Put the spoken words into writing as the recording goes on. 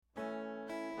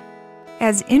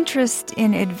As interest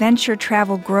in adventure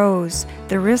travel grows,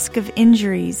 the risk of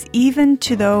injuries, even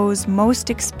to those most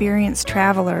experienced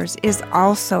travelers, is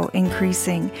also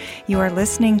increasing. You are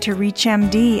listening to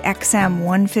ReachMD XM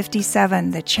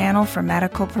 157, the channel for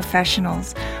medical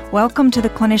professionals. Welcome to the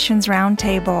Clinicians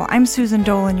Roundtable. I'm Susan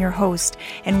Dolan, your host,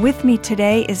 and with me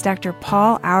today is Dr.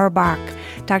 Paul Auerbach.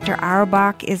 Dr.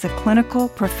 Auerbach is a clinical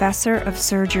professor of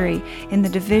surgery in the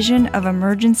Division of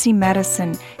Emergency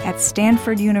Medicine at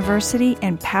Stanford University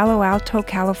in Palo Alto,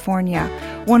 California,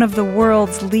 one of the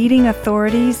world's leading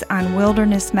authorities on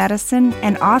wilderness medicine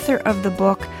and author of the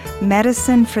book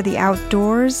Medicine for the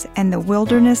Outdoors and the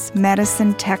Wilderness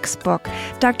Medicine Textbook.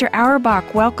 Dr.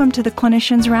 Auerbach, welcome to the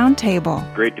Clinicians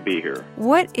Roundtable. Great to be here.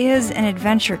 What is an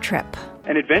adventure trip?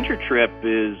 An adventure trip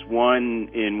is one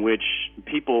in which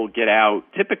people get out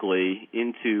typically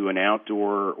into an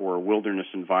outdoor or wilderness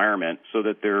environment so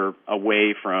that they're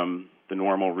away from the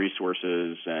normal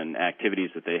resources and activities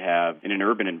that they have in an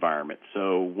urban environment.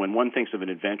 So when one thinks of an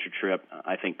adventure trip,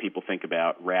 I think people think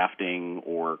about rafting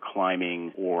or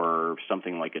climbing or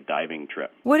something like a diving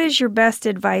trip. What is your best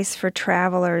advice for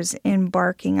travelers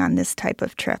embarking on this type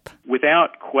of trip?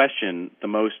 Without question, the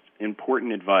most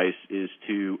important advice is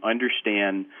to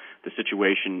understand the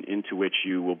situation into which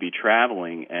you will be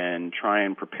traveling and try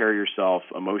and prepare yourself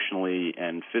emotionally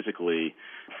and physically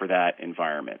for that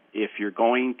environment. If you're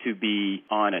going to be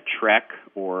on a trek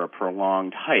or a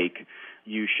prolonged hike,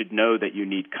 you should know that you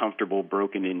need comfortable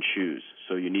broken-in shoes.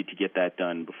 So you need to get that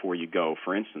done before you go,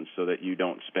 for instance, so that you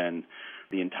don't spend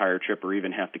the entire trip or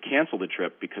even have to cancel the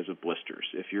trip because of blisters.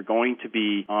 If you're going to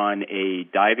be on a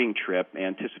diving trip,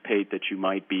 anticipate that you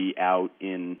might be out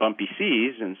in bumpy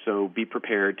seas, and so be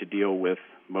prepared to deal with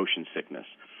motion sickness.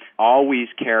 Always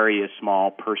carry a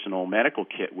small personal medical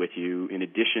kit with you in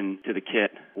addition to the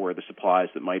kit or the supplies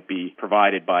that might be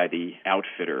provided by the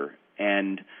outfitter.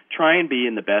 And try and be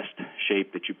in the best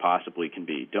shape that you possibly can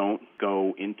be. Don't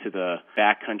go into the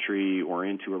backcountry or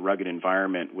into a rugged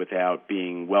environment without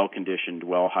being well-conditioned,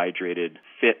 well-hydrated,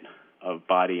 fit of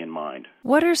body and mind.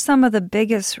 What are some of the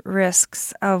biggest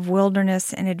risks of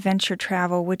wilderness and adventure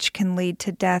travel which can lead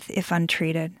to death if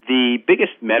untreated? The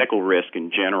biggest medical risk in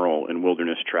general in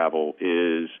wilderness travel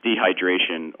is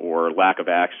dehydration or lack of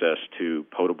access to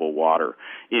potable water.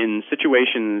 In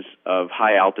situations of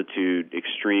high altitude,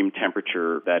 extreme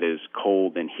temperature, that is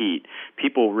cold and heat,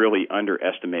 people really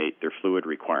underestimate their fluid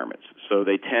requirements. So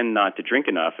they tend not to drink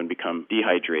enough and become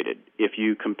dehydrated. If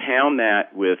you compound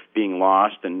that with being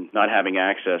lost and not having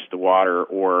access to water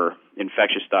or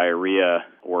infectious diarrhea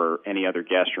or any other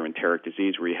gastroenteric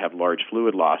disease where you have large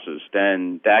fluid losses,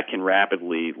 then that can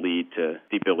rapidly lead to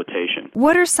debilitation.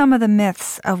 What are some of the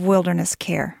myths of wilderness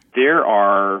care? There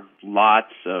are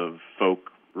lots of folk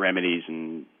remedies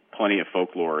and plenty of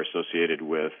folklore associated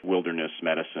with wilderness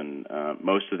medicine.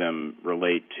 Most of them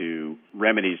relate to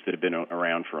remedies that have been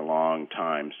around for a long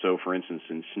time. So, for instance,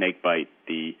 in snakebite,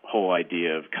 the whole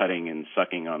idea of cutting and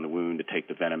sucking on the wound to take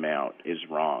the venom out is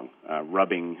wrong.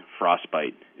 Rubbing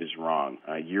frostbite is wrong.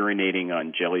 Urinating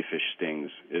on jellyfish stings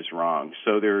is wrong.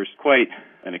 So there's quite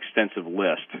an extensive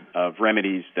list of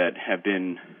remedies that have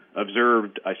been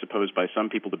observed, I suppose, by some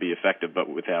people to be effective, but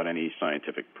without any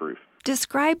scientific proof.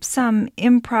 Describe some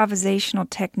improvisational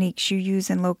techniques you use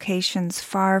in locations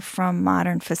far from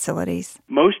modern facilities.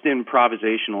 Most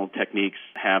improvisational techniques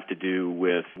have to do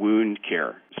with wound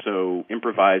care. So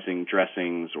improvising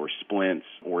dressings or splints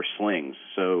or slings.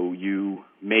 So you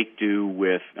make do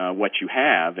with what you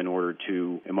have in order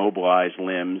to immobilize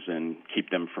limbs and keep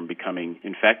them from becoming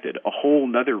infected. A whole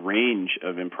other range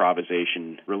of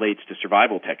improvisation relates to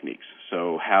survival techniques.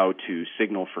 So how to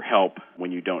signal for help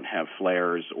when you don't have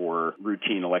flares or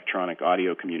routine electronic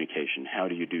audio communication. How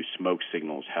do you do smoke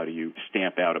signals? How do you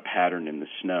stamp out a pattern in the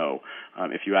snow?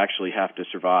 If you actually have to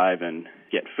survive and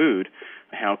get food,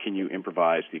 how can you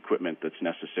improvise the equipment that's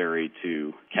necessary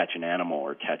to catch an animal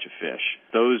or catch a fish?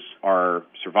 Those are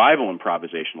survival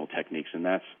improvisational techniques, and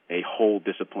that's a whole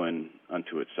discipline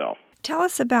unto itself. Tell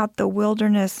us about the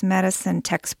Wilderness Medicine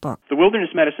Textbook. The Wilderness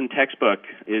Medicine Textbook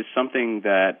is something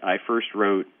that I first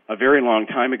wrote a very long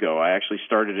time ago. I actually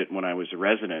started it when I was a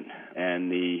resident, and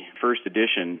the first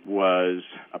edition was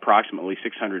approximately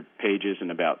 600 pages and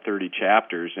about 30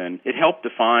 chapters, and it helped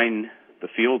define the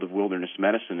field of wilderness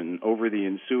medicine, and over the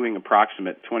ensuing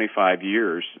approximate 25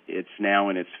 years, it's now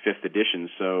in its fifth edition,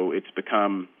 so it's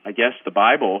become, I guess, the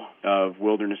Bible of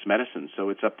wilderness medicine. So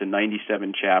it's up to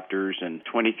 97 chapters and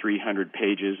 2,300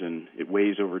 pages, and it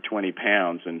weighs over 20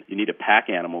 pounds, and you need a pack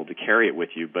animal to carry it with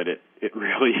you, but it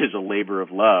really is a labor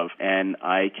of love, and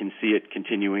I can see it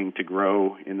continuing to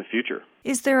grow in the future.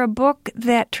 Is there a book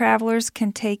that travelers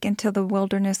can take into the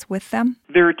wilderness with them?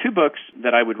 There are two books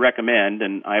that I would recommend,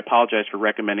 and I apologize for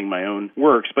recommending my own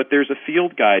works, but there's a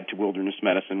field guide to wilderness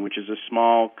medicine, which is a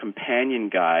small companion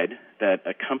guide that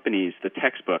accompanies the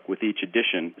textbook with each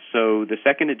edition. So the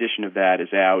second edition of that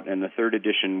is out, and the third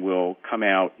edition will come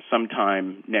out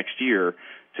sometime next year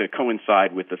to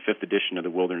coincide with the fifth edition of the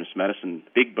Wilderness Medicine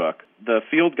Big Book. The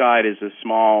field guide is a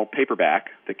small paperback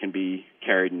that can be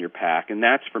carried in your pack, and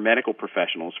that's for medical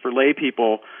professionals. For lay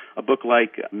people, a book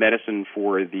like Medicine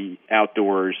for the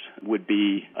Outdoors would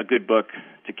be a good book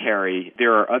to carry.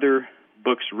 There are other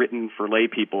books written for lay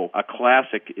people. A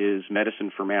classic is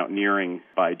Medicine for Mountaineering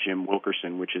by Jim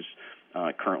Wilkerson, which is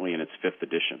currently in its fifth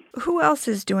edition. Who else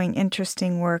is doing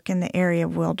interesting work in the area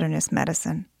of wilderness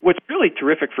medicine? What's really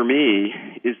terrific for me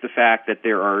is the fact that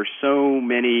there are so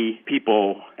many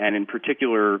people, and in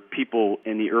particular people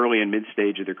in the early and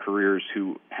mid-stage of their careers,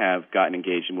 who have gotten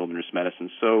engaged in wilderness medicine.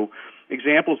 So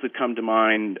examples that come to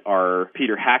mind are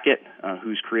Peter Hackett,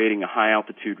 who's creating a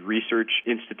high-altitude research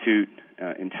institute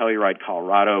in Telluride,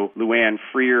 Colorado. Luann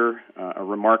Freer, a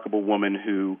remarkable woman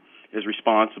who is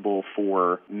responsible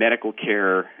for medical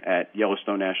care at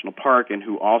Yellowstone National Park and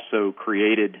who also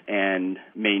created and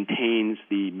maintains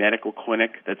the medical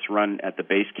clinic that's run at the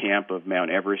base camp of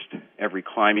Mount Everest every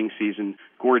climbing season.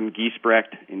 Gordon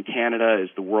Giesbrecht in Canada is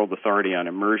the world authority on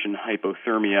immersion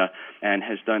hypothermia and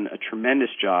has done a tremendous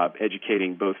job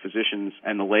educating both physicians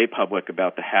and the lay public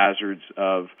about the hazards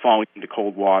of falling into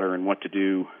cold water and what to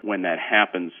do when that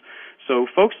happens. So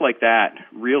folks like that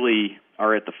really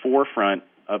are at the forefront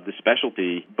of the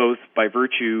specialty, both by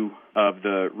virtue of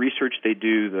the research they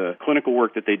do, the clinical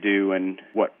work that they do, and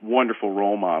what wonderful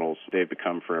role models they've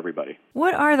become for everybody.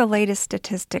 What are the latest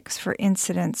statistics for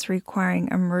incidents requiring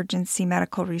emergency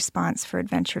medical response for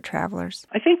adventure travelers?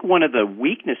 I think one of the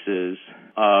weaknesses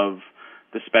of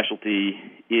the specialty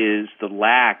is the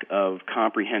lack of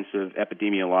comprehensive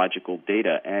epidemiological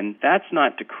data. And that's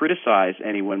not to criticize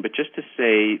anyone, but just to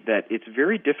say that it's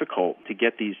very difficult to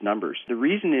get these numbers. The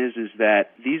reason is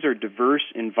that these are diverse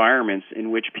environments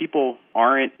in which people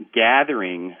aren't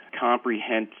gathering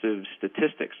comprehensive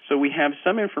statistics. So we have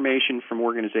some information from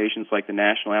organizations like the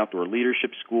National Outdoor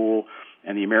Leadership School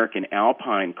and the American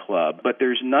Alpine Club, but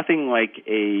there's nothing like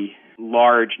a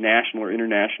large national or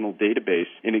international database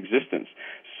in existence.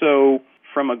 So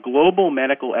from a global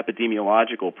medical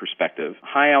epidemiological perspective,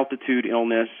 high-altitude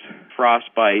illness,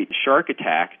 frostbite, shark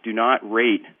attack do not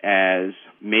rate as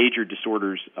major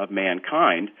disorders of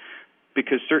mankind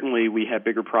because certainly we have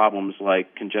bigger problems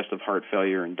like congestive heart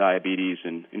failure and diabetes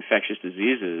and infectious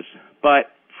diseases.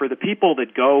 But for the people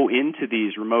that go into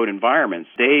these remote environments,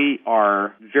 they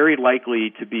are very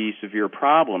likely to be severe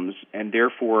problems, and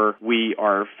therefore we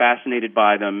are fascinated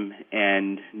by them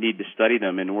and need to study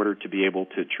them in order to be able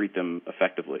to treat them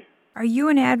effectively. Are you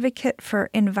an advocate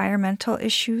for environmental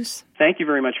issues? Thank you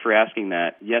very much for asking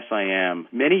that. Yes, I am.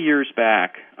 Many years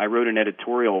back, I wrote an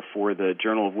editorial for the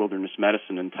Journal of Wilderness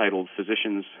Medicine entitled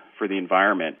Physicians for the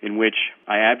Environment, in which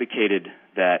I advocated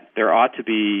that there ought to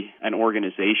be an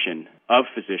organization of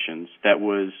physicians that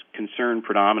was concerned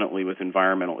predominantly with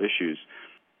environmental issues.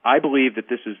 I believe that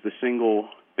this is the single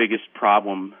biggest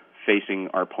problem facing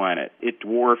our planet. It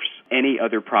dwarfs any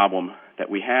other problem that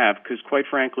we have because, quite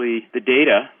frankly, the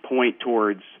data point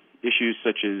towards issues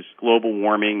such as global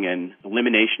warming and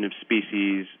elimination of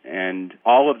species and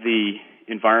all of the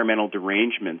environmental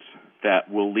derangements that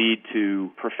will lead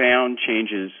to profound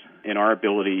changes in our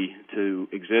ability to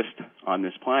exist on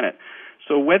this planet.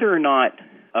 So whether or not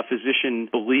a physician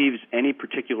believes any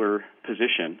particular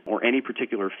position or any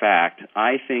particular fact,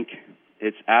 I think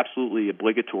it's absolutely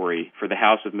obligatory for the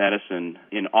House of Medicine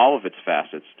in all of its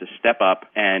facets to step up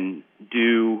and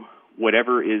do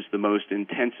whatever is the most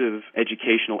intensive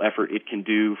educational effort it can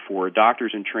do for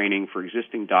doctors in training, for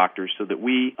existing doctors, so that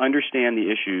we understand the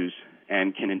issues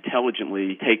and can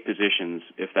intelligently take positions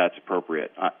if that's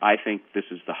appropriate. I think this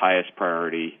is the highest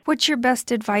priority. What's your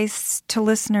best advice to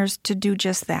listeners to do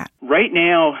just that? Right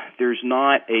now, there's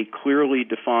not a clearly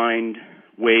defined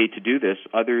way to do this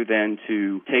other than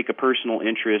to take a personal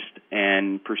interest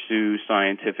and pursue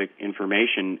scientific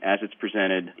information as it's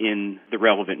presented in the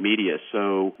relevant media.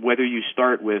 So whether you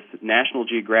start with National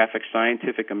Geographic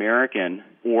Scientific American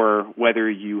or whether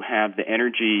you have the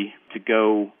energy to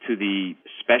go to the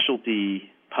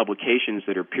specialty publications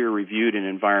that are peer-reviewed in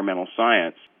environmental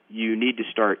science, you need to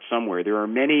start somewhere. There are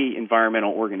many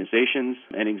environmental organizations.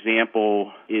 An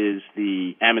example is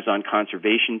the Amazon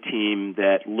Conservation Team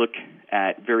that look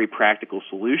at very practical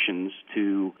solutions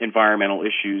to environmental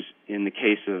issues, in the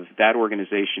case of that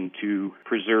organization, to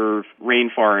preserve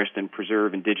rainforest and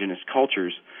preserve indigenous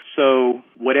cultures. So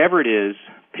whatever it is,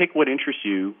 pick what interests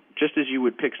you, just as you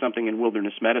would pick something in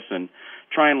wilderness medicine.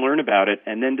 Try and learn about it,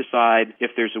 and then decide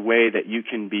if there's a way that you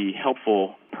can be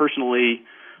helpful personally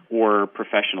or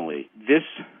professionally. This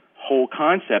whole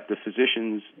concept of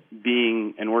physicians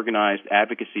being an organized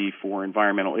advocacy for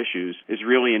environmental issues is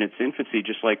really in its infancy,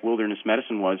 just like wilderness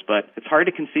medicine was, but it's hard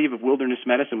to conceive of wilderness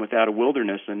medicine without a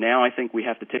wilderness, and now I think we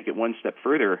have to take it one step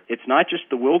further. It's not just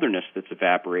the wilderness that's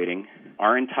evaporating.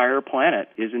 Our entire planet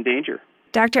is in danger.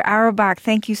 Dr. Auerbach,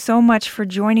 thank you so much for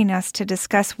joining us to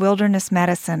discuss wilderness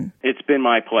medicine. It's been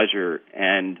my pleasure,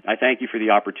 and I thank you for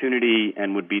the opportunity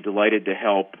and would be delighted to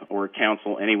help or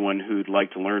counsel anyone who'd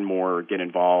like to learn more or get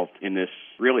involved in this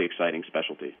really exciting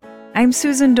specialty. I'm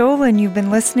Susan Dolan. You've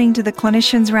been listening to the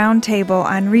Clinicians Roundtable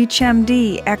on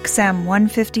ReachMD XM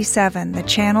 157, the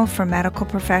channel for medical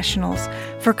professionals.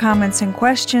 For comments and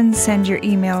questions, send your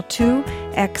email to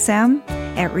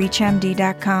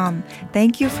xm@reachmd.com.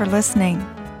 Thank you for listening.